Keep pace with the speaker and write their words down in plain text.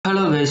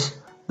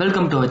guys,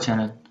 welcome to our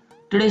channel.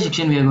 Today's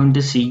section we are going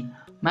to see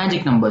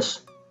magic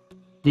numbers.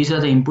 These are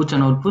the inputs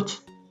and outputs.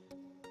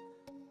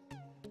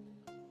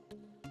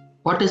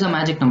 What is a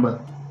magic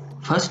number?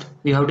 First,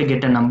 we have to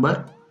get a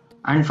number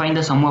and find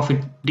the sum of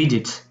its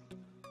digits.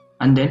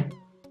 And then,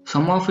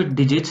 sum of its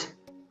digits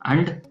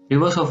and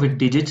reverse of its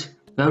digits,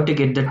 we have to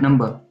get that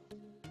number.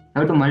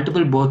 We have to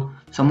multiply both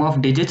sum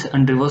of digits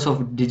and reverse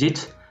of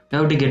digits, we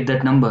have to get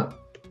that number.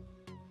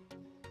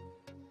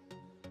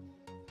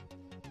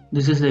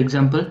 This is the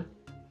example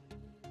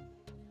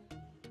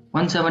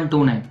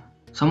 1729.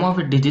 Sum of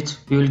its digits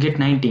we will get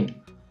 19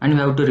 and we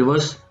have to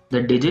reverse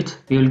the digits,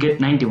 we will get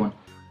 91.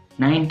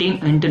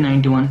 19 into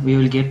 91 we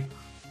will get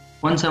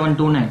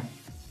 1729.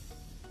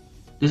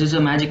 This is a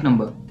magic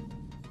number.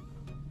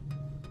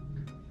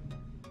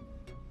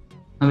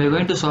 Now we are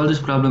going to solve this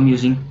problem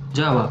using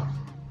Java.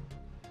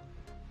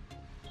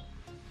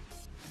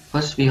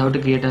 First we have to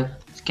create a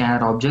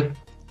scanner object.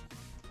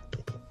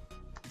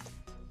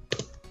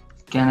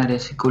 Scanner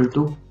is equal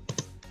to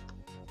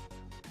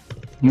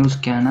new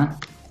scanner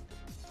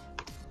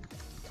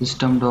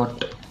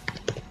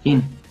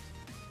system.in.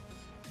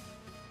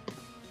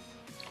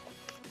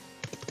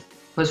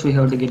 First we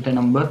have to get a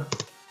number.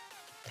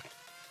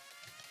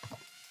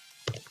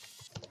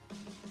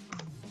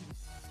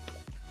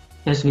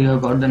 Yes, we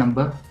have got the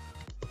number.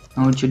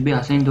 Now it should be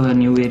assigned to a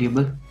new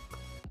variable.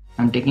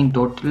 I am taking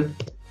total.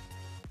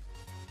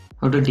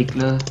 How to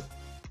declare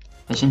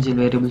essential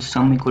variable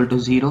sum equal to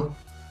 0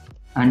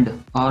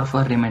 and R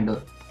for remainder.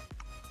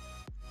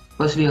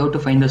 First we have to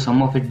find the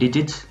sum of its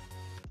digits.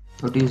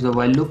 So to use the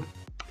while loop,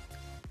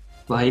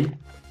 while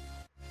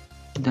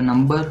the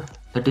number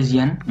that is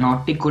n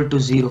not equal to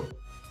 0.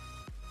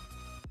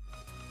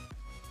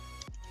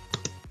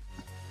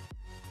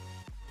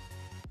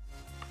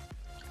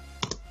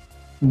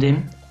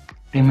 Then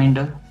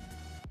remainder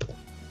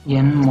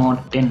n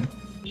mod 10.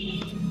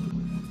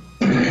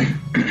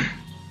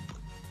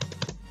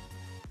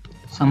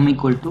 Sum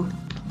equal to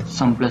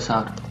sum plus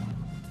r.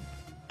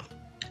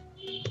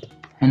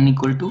 N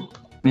equal to,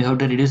 we have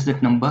to reduce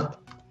that number,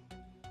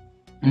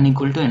 n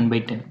equal to n by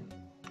 10.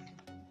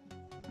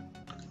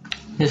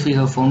 Yes, we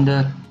have found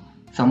the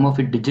sum of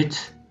its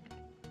digits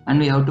and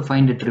we have to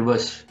find its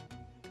reverse.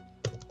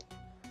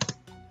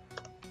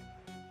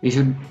 We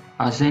should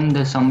assign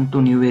the sum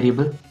to new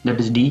variable, that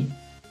is d,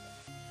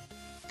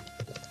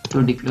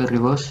 to declare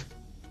reverse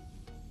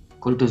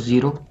equal to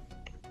 0.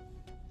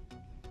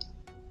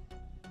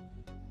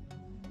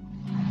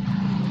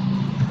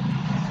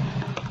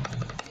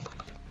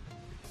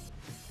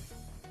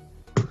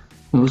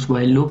 Use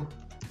while loop,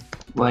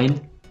 while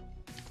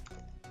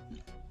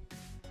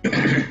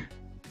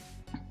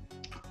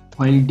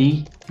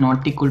d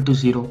not equal to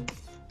 0,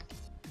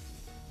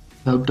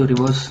 we have to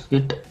reverse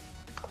it,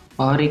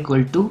 r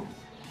equal to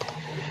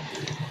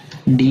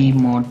d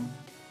mod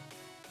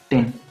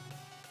 10.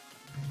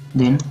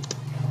 Then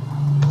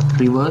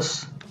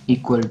reverse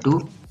equal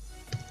to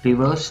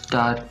reverse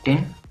star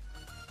 10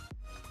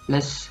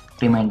 plus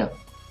remainder.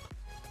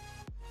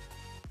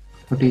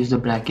 What is the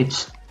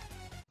brackets?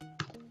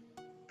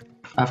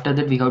 After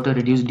that we have to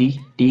reduce d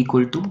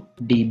equal to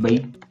d by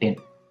 10.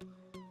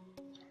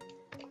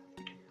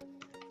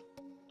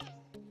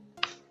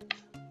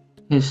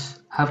 Yes,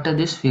 after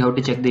this we have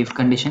to check the if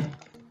condition.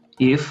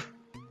 If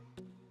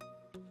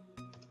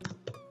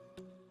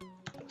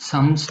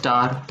sum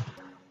star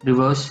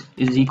reverse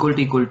is equal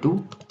to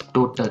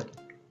total,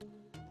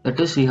 that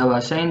is we have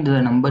assigned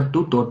the number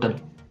to total,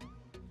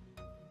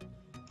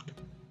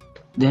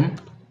 then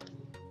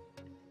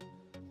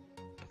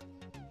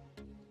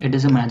it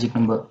is a magic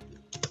number.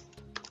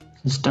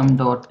 System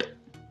dot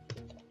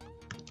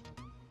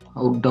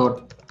out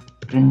dot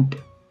print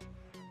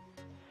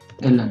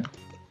ln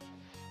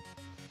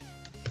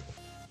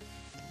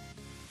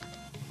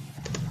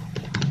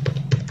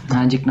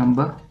magic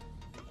number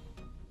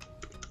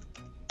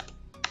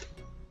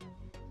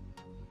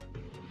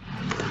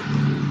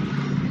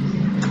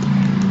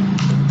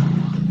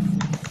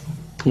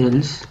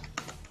else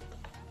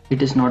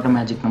it is not a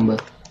magic number.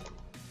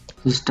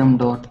 System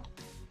dot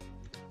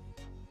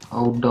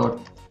out dot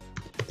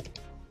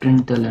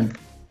print ln.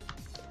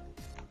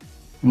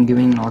 I'm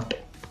giving not.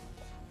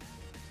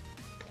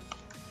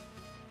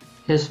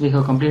 Yes, we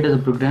have completed the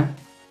program.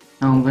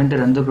 Now I'm going to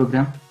run the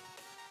program.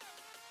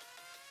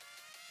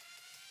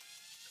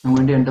 I'm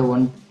going to enter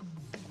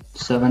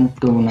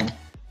 1729.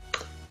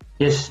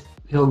 Yes,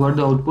 we have got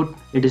the output.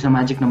 It is a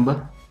magic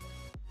number.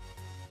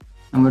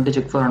 I'm going to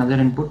check for another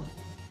input.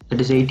 That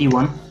is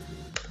 81.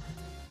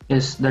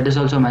 Yes, that is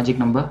also a magic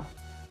number.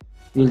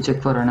 We will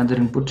check for another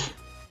input.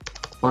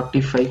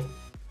 45.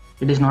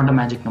 It is not a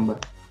magic number.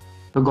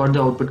 We got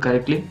the output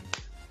correctly.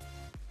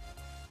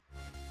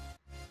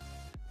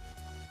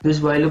 This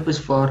while loop is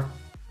for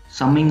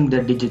summing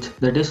the digits,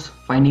 that is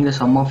finding the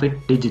sum of its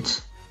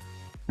digits,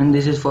 and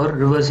this is for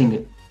reversing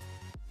it.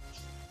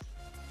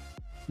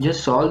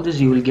 Just solve this,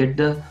 you will get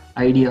the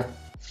idea.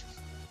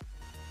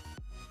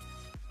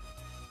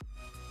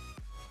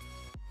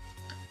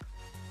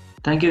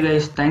 Thank you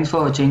guys, thanks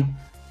for watching.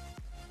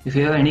 If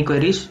you have any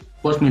queries,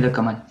 post me the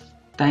comment.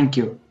 Thank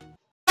you.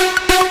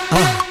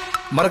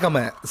 மறக்காம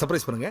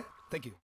surprise பண்ணுங்க. Thank you.